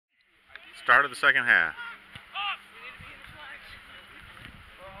Start of the second half.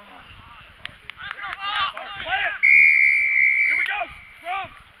 Here we go. From.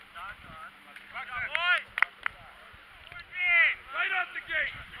 Right off the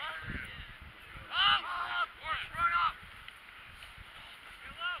gate.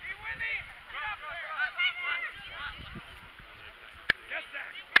 Yes,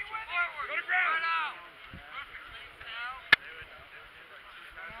 Zach. Go to ground.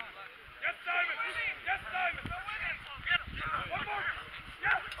 Yes, Simon. Yes, Simon. One more.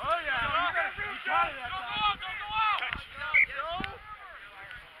 Yes. Oh, yeah. You got it that time. Go out.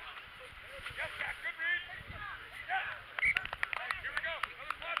 Yes, Zach. Good read. Yes. Here we go.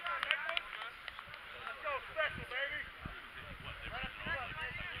 Another platform. Let's go. Special, baby. Right up to the left.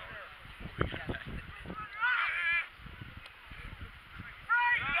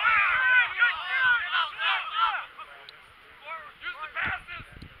 Use the passes.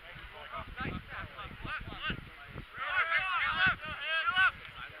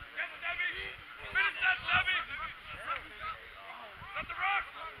 Yes, Debbie. Finish that, Debbie. Set the rock.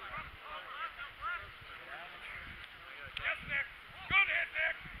 Yes, Nick. Good hit,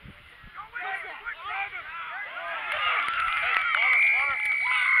 Nick. Go in. Quick, drive him. Hey, water.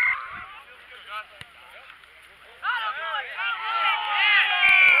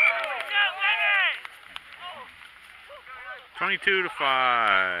 22-5.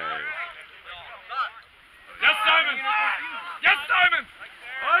 Yes, Simon. Yes, Simon.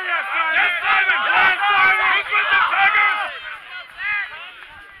 Oh, yes, Simon. Yes, Simon. Yes, Simon. Who's with the Tigers?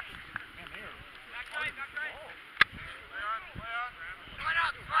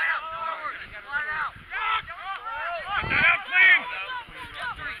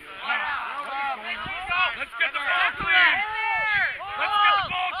 Get that out clean. Let's get the ball clean. Let's get the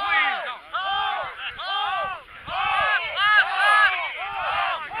ball clean.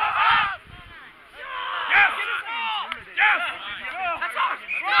 Yes. Yes.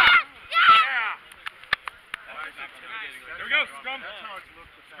 There we go. Scrum.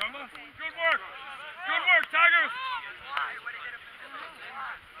 Scrum. Good work. Good work, Tigers.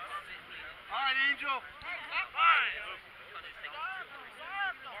 All right, Angel.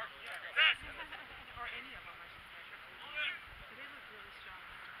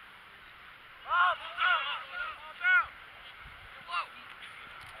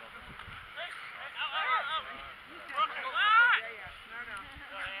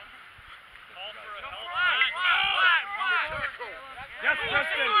 Yes,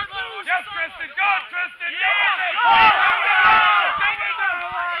 Tristan. Yes, Tristan. Go, Tristan.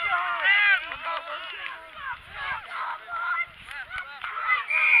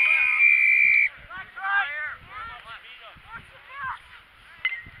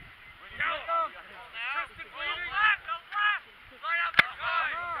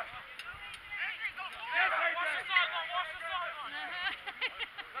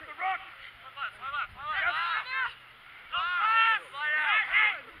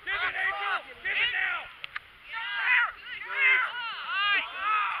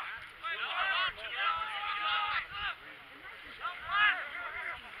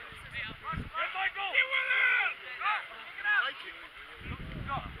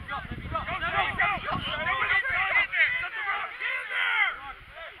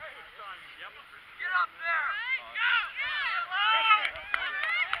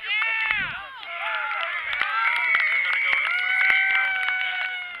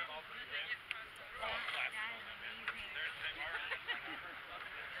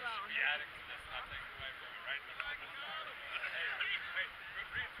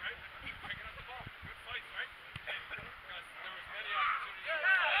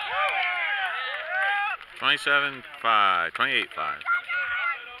 $27-5, $28-5.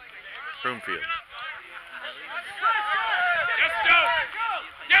 Broomfield. Yes, Joe.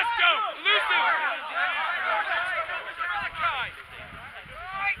 Yes, Joe. Elusive.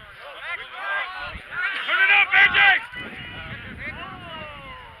 Turn it up, AJ.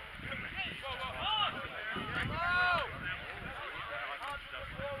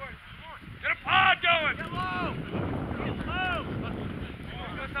 Get a pod going.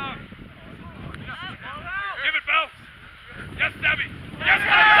 Give it, Bell. Yes, Debbie. Yes,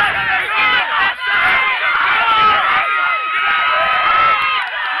 Debbie.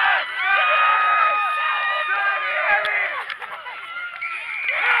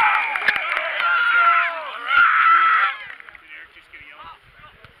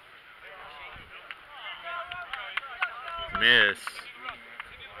 Miss.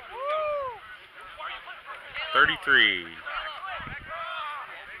 33.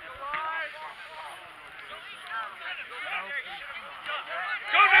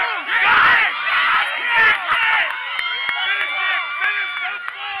 Go, Nick.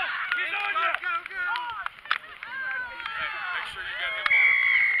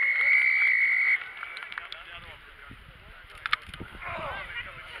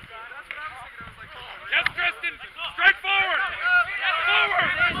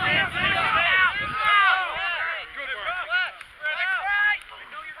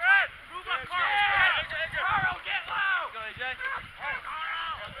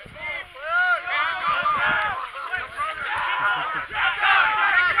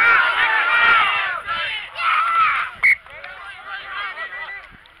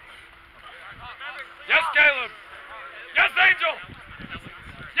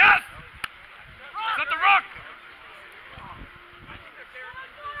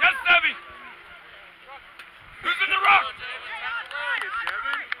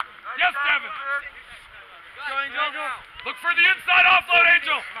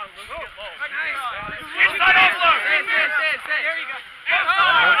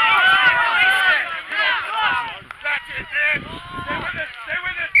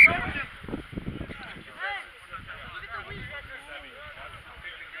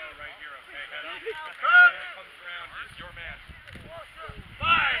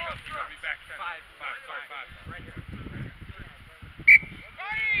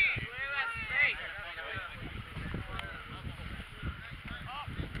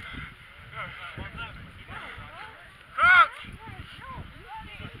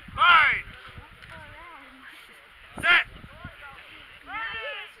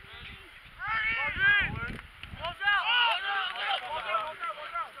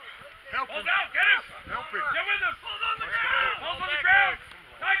 Help him. Get him. Help him. Get with him. Hold on the ground. Hold on the ground.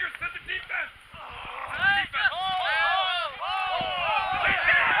 Tigers, set the defense. Defense. Forward,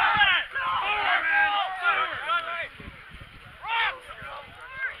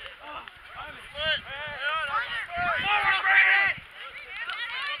 man. Forward. Forward, Brady.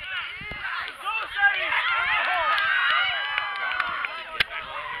 Go, Sadie.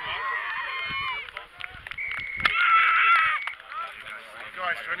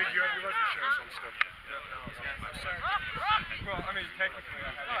 Guys, do any of you have your rugby shirts on still? Well, I mean, technically,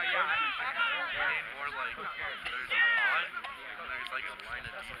 I have. Oh, yeah. More like there's a pod, and there's like a line of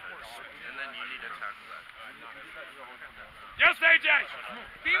defense, and then you need to tackle that. Yes, AJ!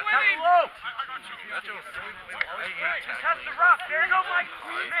 Be with him! That's a Just touch the rock. There you go, Mike.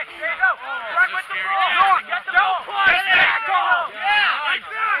 Nick, there you go. Right with the ball. North, get the ball. Yes, tackle. Yeah, like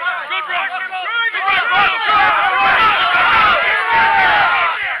that. Good run. Good run.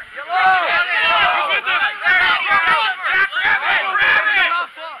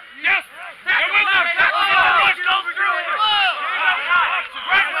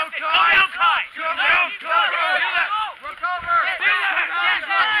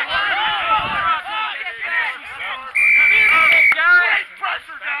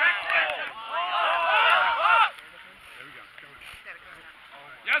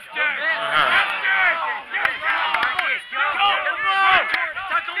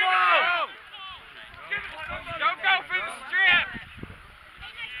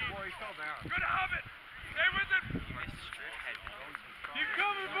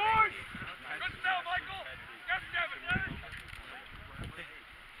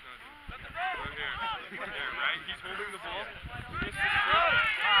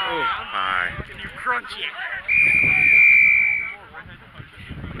 Oh, my. Can you crunch it?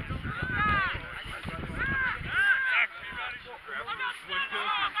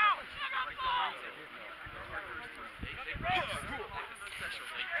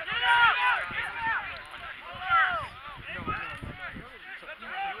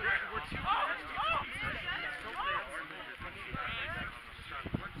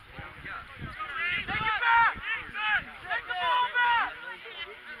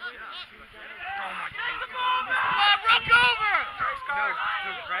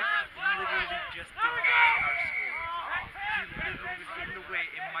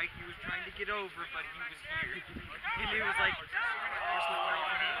 He was trying to get over, but he was here. And it was like,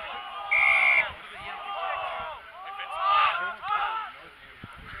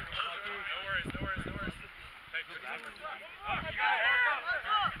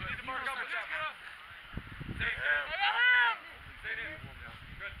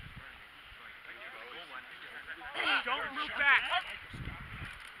 Don't move back.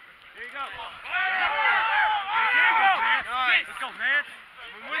 There you go. Nice. Let's go, man.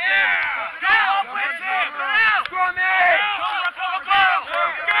 With him. Go with him. Scrum in.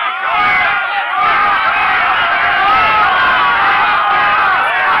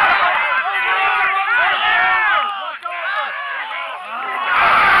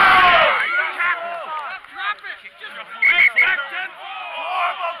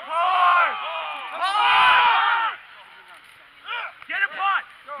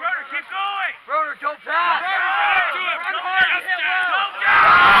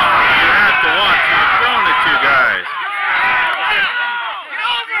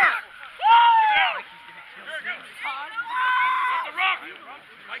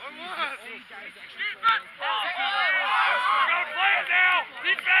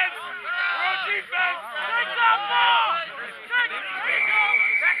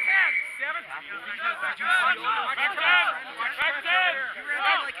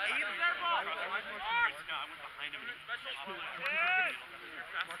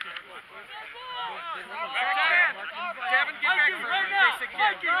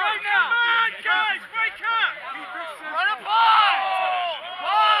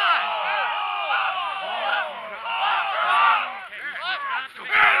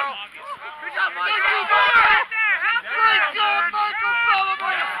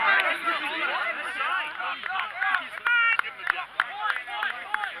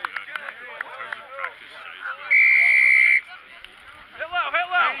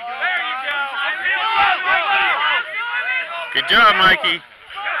 Good job, Mikey.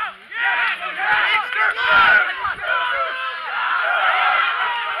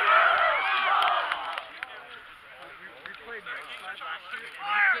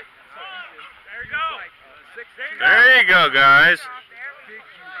 There you go, guys. There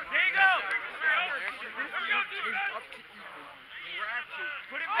you go.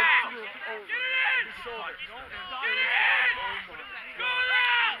 Put it back. Get it in. Get it in. Go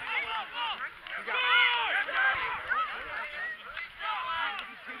now.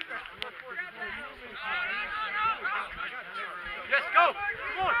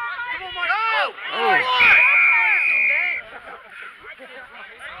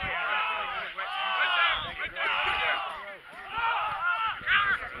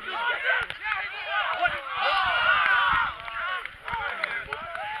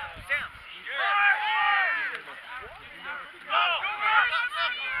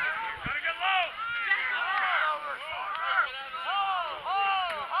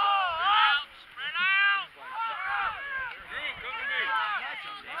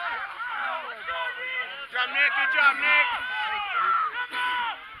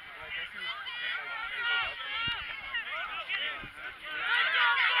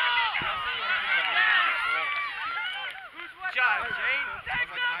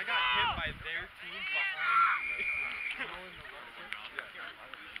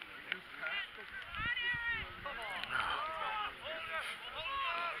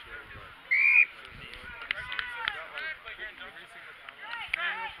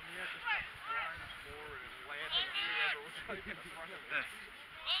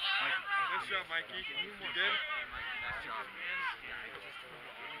 Nice job, Mikey. You good?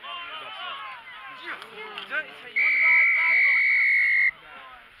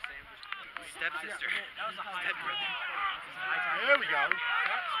 Stepsister. Stepbrother. There we go.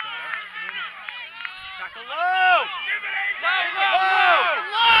 Tackle low!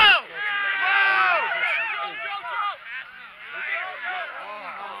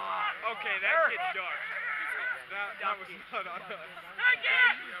 Okay, that kid's dark. That was not on us. Take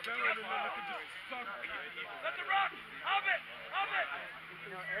it! Let the rock! Hub it! Hub it!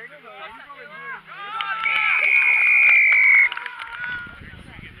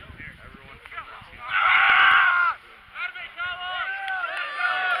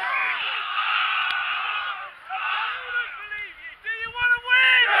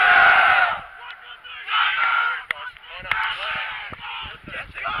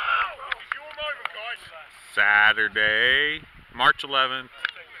 Saturday, March 11th,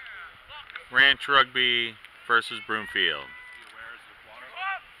 Ranch Rugby versus Broomfield.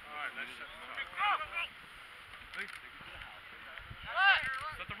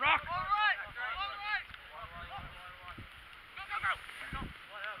 Set the rock!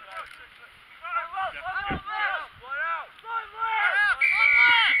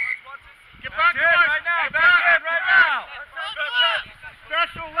 Get back in right now! Back in right now!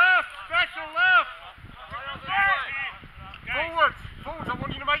 Special left! Special left! Forwards! Forwards! I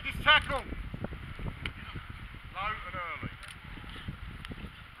want you to make this tackle! Low and early.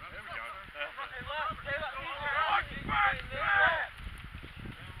 There we go.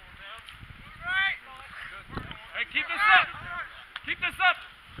 Hey, keep this up! Keep this up!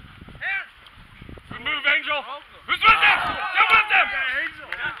 Good move, Angel! Who's with them? Get with them!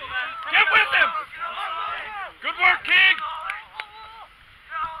 Get with them! Good work, King!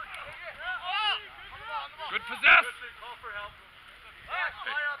 Good possess!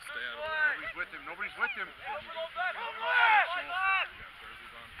 Nobody's with him. Nobody's with him. That's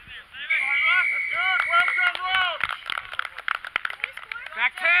good. Well done, Rob.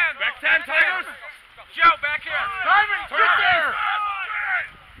 Back 10! Back 10, Tigers! Joe, back here! Diamond, get there!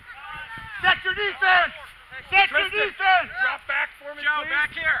 Set your defense! Set your defense! Drop back for me, Joe, please.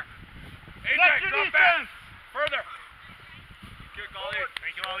 Back here! AJ, Set your drop defense! back! Further! Good, Ollie.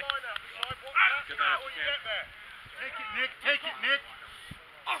 Thank you, Ollie. Get that if you can. Take it, Nick. Take it, Nick.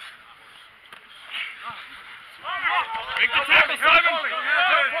 Make the tackle, Simon!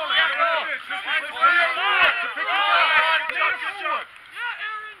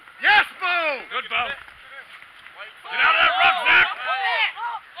 Yes, Bo! Good, Bo. Get out of that ruck, Zach!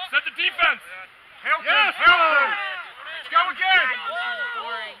 Set the defense! Help him! Help him! Let's go again!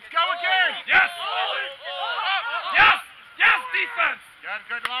 Let's go again! Yes! Yes! Yes, defense! Got to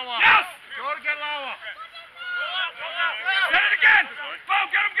get lower. Yes! Go to get lower. Set it again! Bo,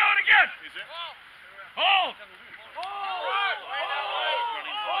 get him going again! Hold!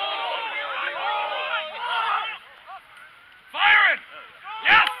 Firing!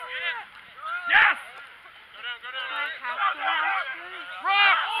 Yes! Yes!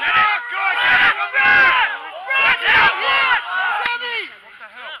 Rock! Set it! Good! Set it! Come back! Back out! Sammy! What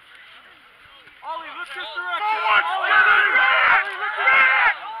the hell? Ollie, look this direction! Forward! Sammy!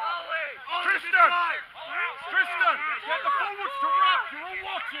 Tristan! Tristan! Get the forwards to rock! You're all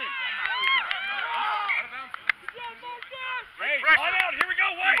watching! Hey, line out! Here we go,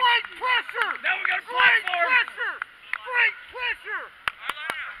 White! Break pressure! Now we got a Break platform! pressure! Break pressure!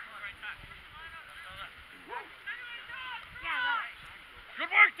 Good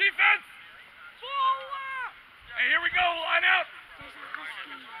work, defense! Hey, here we go, line out!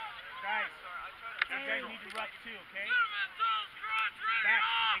 Guys, you guys need to ruck too, okay? Back,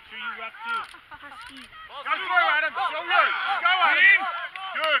 make sure you ruck too. Go through, Adam! Show you! Go, Adam! Clean!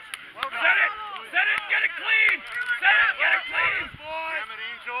 Good! Well done. Set it! Set it! Get it clean! Set it! Get it clean! Damn it,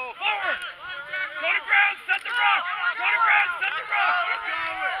 Angel! Forward! Go to ground! Set the rock! Go to ground! Set the rock!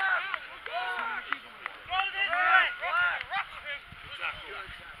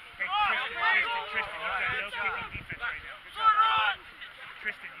 Hey, Tristan, you've got no kicking defense right now.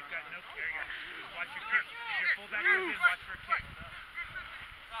 Tristan, you've got no. There you go. Watch your kick. If your fullback goes in, watch for a kick.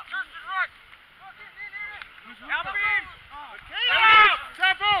 Help him! Out!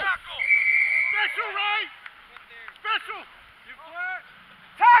 Tempo! Special, right? Special!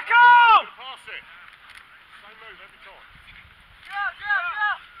 Tackle! Pass it. Same move every time.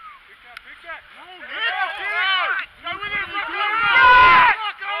 Pick that. No, Nick! Go with it! Rock!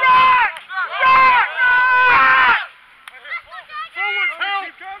 Forwards, help!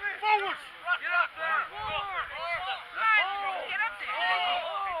 Forwards! Get up there! Get up there!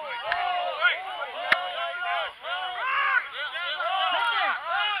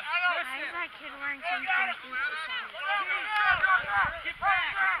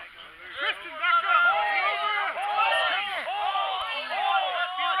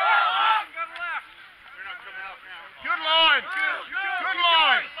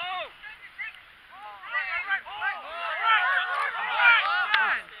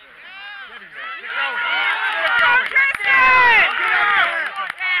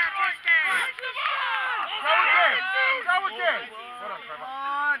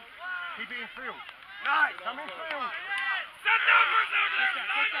 Keep it in field. Nice. Come in field. Set numbers over there.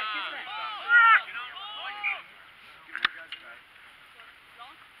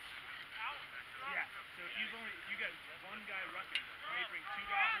 Yeah, so if you got one guy rucking, and they bring two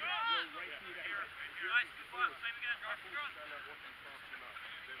guys in, you'll right through that ruck.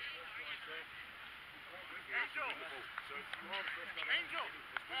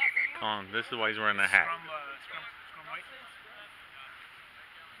 Come on, this is why he's wearing a hat. Scrum white.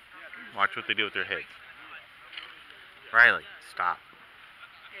 Watch what they do with their heads. Riley, stop.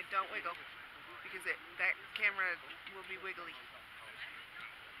 Yeah, don't wiggle, because that camera will be wiggly.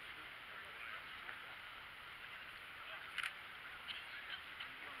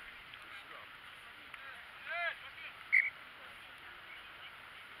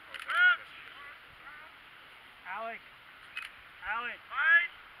 Alec.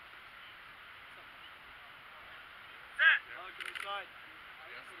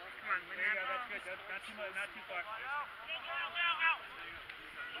 Come on, there you go, that's good. Not too much, not too far. Get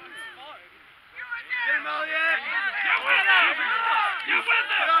him, Elliot! Get with him! Get with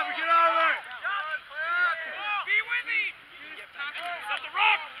him! Get over! Be with him! Set the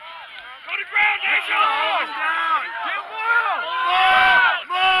rock! Go to ground, Nation! Down! Get Move!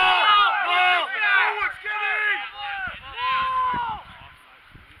 Move! Forward, skinny!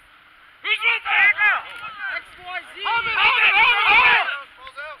 Who's with him? Hold it!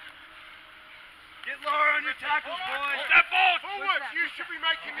 Get lower on your tackles, boys! Step forward! Forward! You should be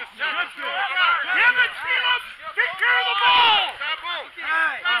making this tackle. Damn it, Steelers! Take care of the ball!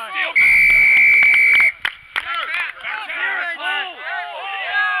 Hey! Steal!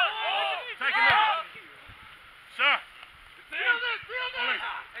 Take a look. Sir!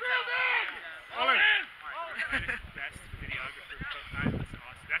 Ollie. Best videographer. That's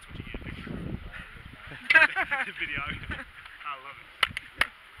awesome. That's what you need a picture of. The videographer. I love it.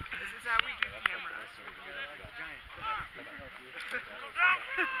 This is how we do camera.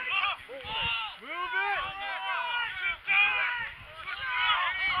 Move it!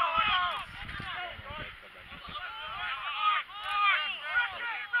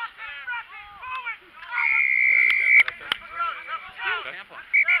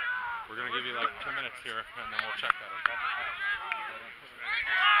 We're going to give you like 2 minutes here, and then we'll check that, okay?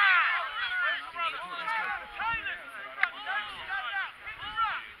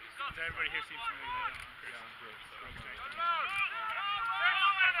 Everybody here seems familiar.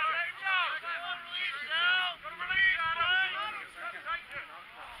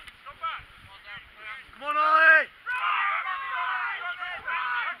 Come on, Ollie!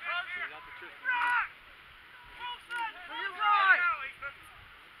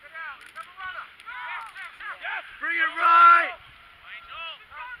 Bring it right!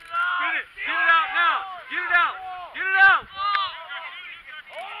 Get it! Get it out now! Get it out! Get it out!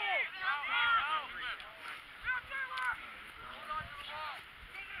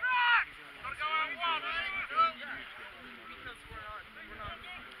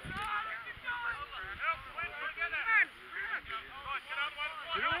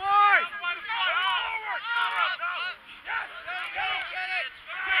 Get it wide!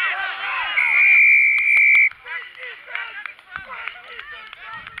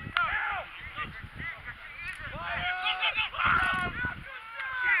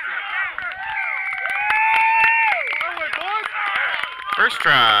 First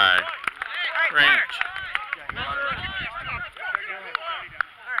try. Range.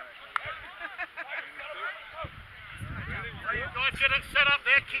 Set up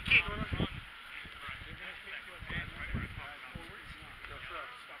there, kick it.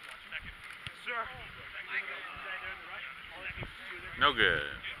 No good.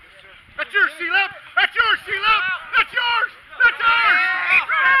 That's yours, C-Lip! That's yours, C-Lip! That's yours! That's ours!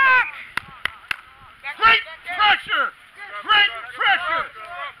 Great pressure! Great pressure!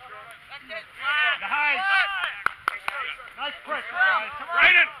 Nice! Nice pressure, guys. Come on.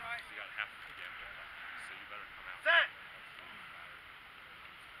 Brayden! Set!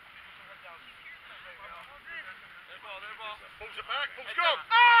 Pulls it back. Pulls go!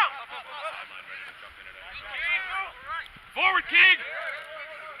 Forward, King!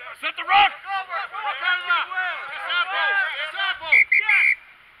 Set the rock!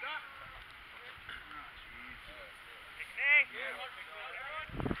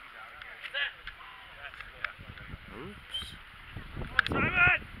 Oops.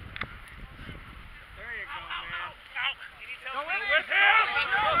 Simon! There you go, man. Go with him!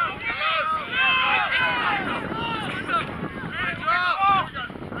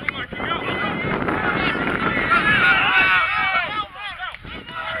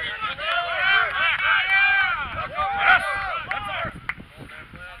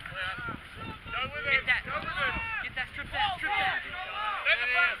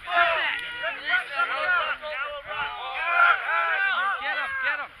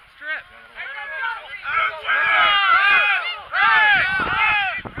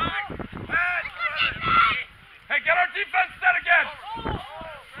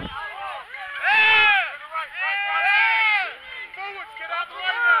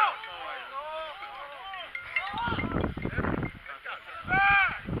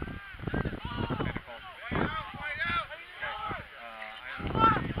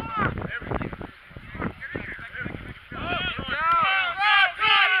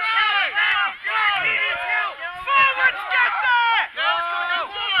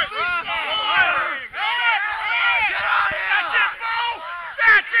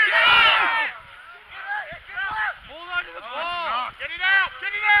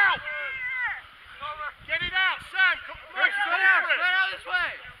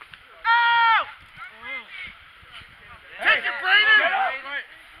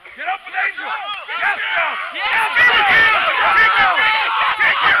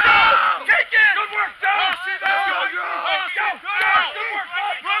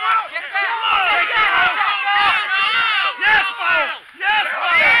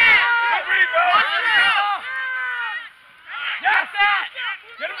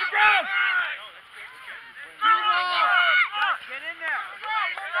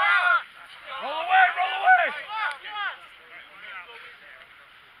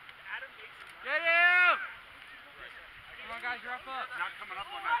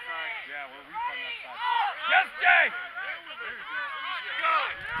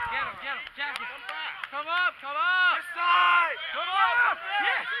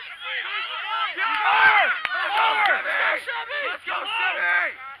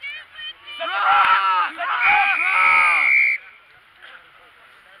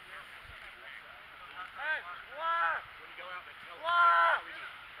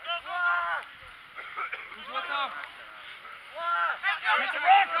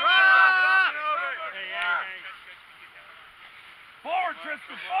 Forward,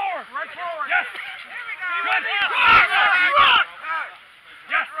 Tristan, forward! Right forward! Yes! Here we go! Good! Run!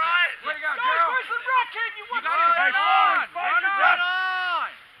 Yes! Right! Way to go, Joe! Where's the rock, kid? You want to Hey, forward! Find your run rush!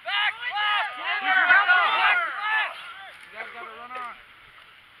 on! Back left! Get in Who's there! your Back helper? left! You guys got to run on.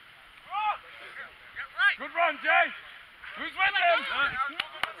 Good run, Jay! Who's with him?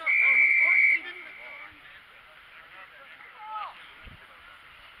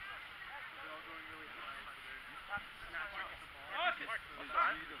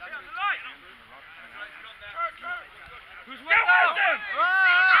 Who's with Get with him!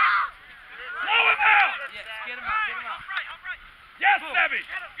 Slow him out! Yes, get him out, get him out. Yes, Sebby!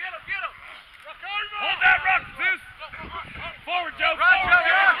 Get him! Hold that ruck, Zeus! Forward, Joe! Run, Forward, Joe,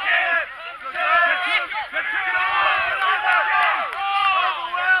 Joe! Joe. Get to it!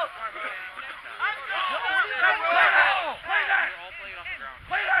 Play that!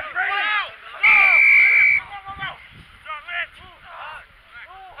 Play that, Brady!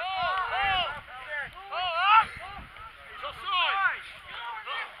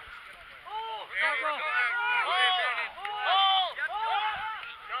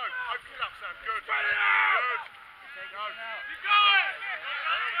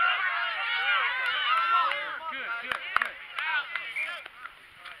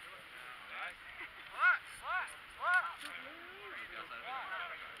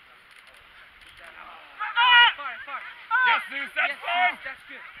 Yes, Zeus, that's fine! That's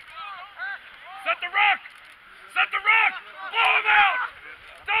good. Set the rock! Set the rock! Blow him out!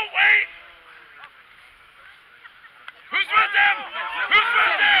 Don't wait! Who's with him? Who's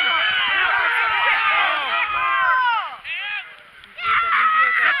with him?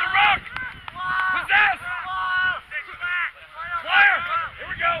 Set the rock! Possess! Flyer! Here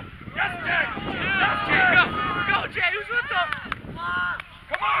we go! Yes, Jay! Yes, Jay! Go, Jay, who's with them?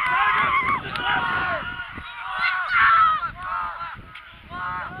 Come on, Tiger!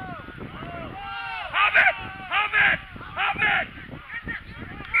 Hop it! Hop it! Hop it!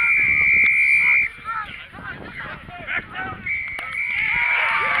 Back down!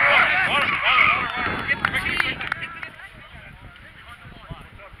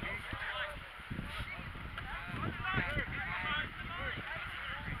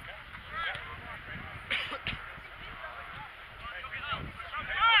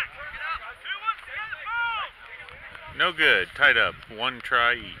 No good. Tied up. One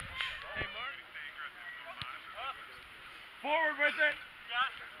try each. Forward with it!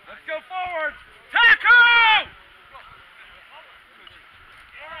 Let's go forward! Tackle!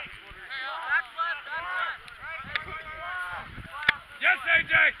 Yes,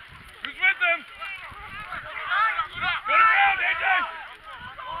 AJ! Who's with them? Go to ground, AJ!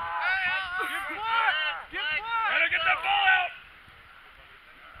 Gotta get that ball out!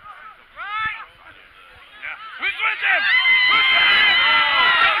 Who's with him? Who's with him?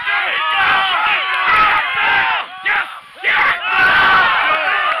 Go, Jay! Go! Yes! Yes!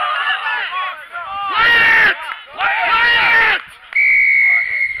 Play it! Play it!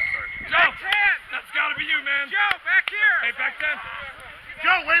 Joe! That's gotta be you, man. Joe, back here! Hey, back 10.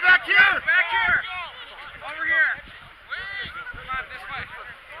 Joe, way back here! Back here! Over here! Come on, this way.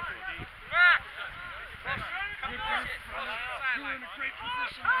 Back! You're in a great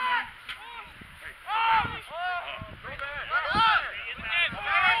position, man.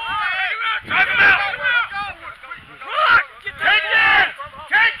 Drive him out! Look! Take it!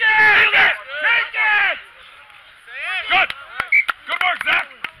 Take it! Take it! Good! Good work, Zach!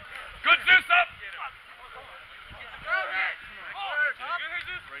 Good, Zeus up!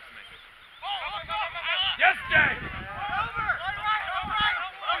 Yes, Jay!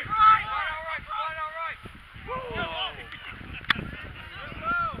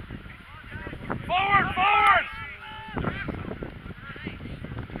 Forward, forward!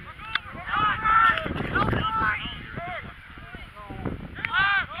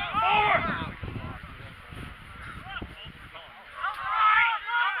 Forward!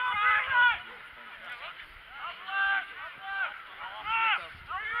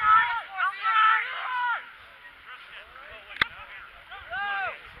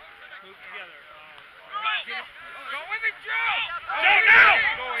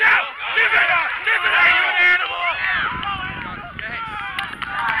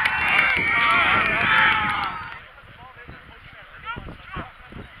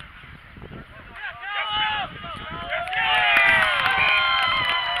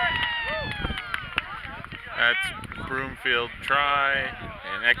 try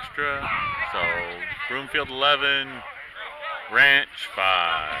and extra. So Broomfield 11, Ranch 5.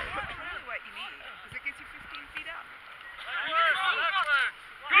 That's really what you need, because it gets you 15 feet up.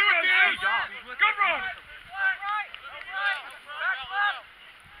 Good run, dude. Good run.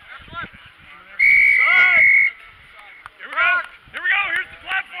 Here we go. Here we go. Here's the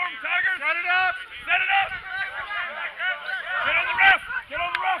platform, Tigers. Set it up. Set it up. Get on the ref. Get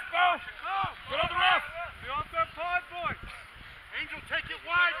on the ref, Bo. Get on the ref. The offset pod, boys. Angel, take it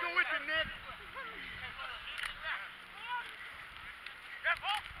wide. Go with him, Nick.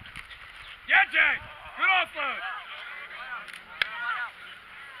 Yeah, Jay. Good offload.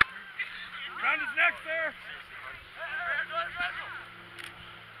 Round his neck there.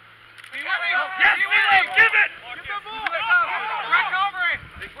 Yes, William, give it. Give the ball. Right over it.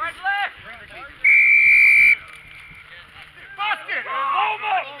 Right left. Bust it.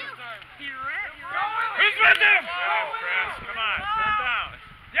 Almost. Who's with him? Chris, come on. Calm down.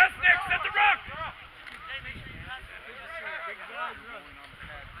 Yes, Nick, set the rock.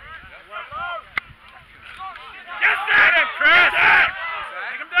 Yes, Nick. Get him, Chris.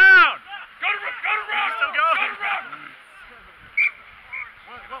 Take him down. Go to rock. Still Go going. to rock.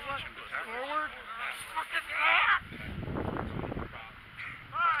 Forward.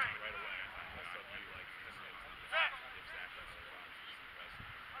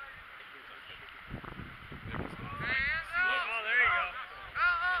 Oh, there you go.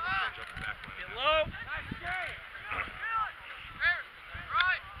 Get low.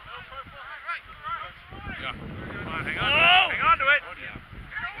 Yeah. Come on, hang on. Oh. Hang on to it.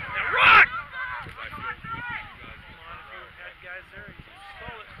 Now rock.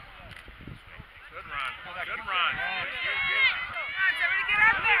 Good run. Good run. Come on, somebody get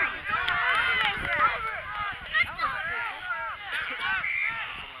up there.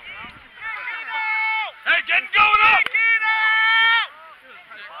 Hey, get going up.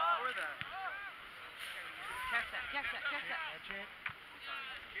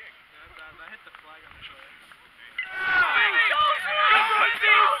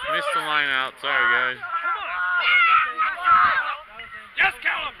 Missed the line out. Sorry, guys. Yes,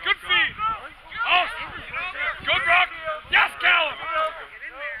 Callum. Good feed. Oh, good rock. Yes, Callum.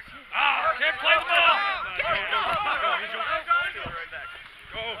 Ah, can't play the ball. Go,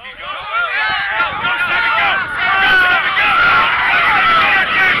 he Go, Sammy, go. Go, Sammy, go.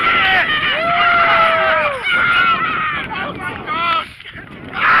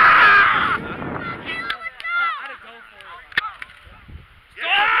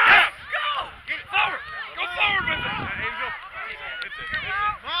 Go forward with it. Angel. It's in. It's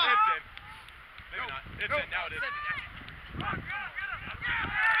in. Maybe not. It's in. Now it is.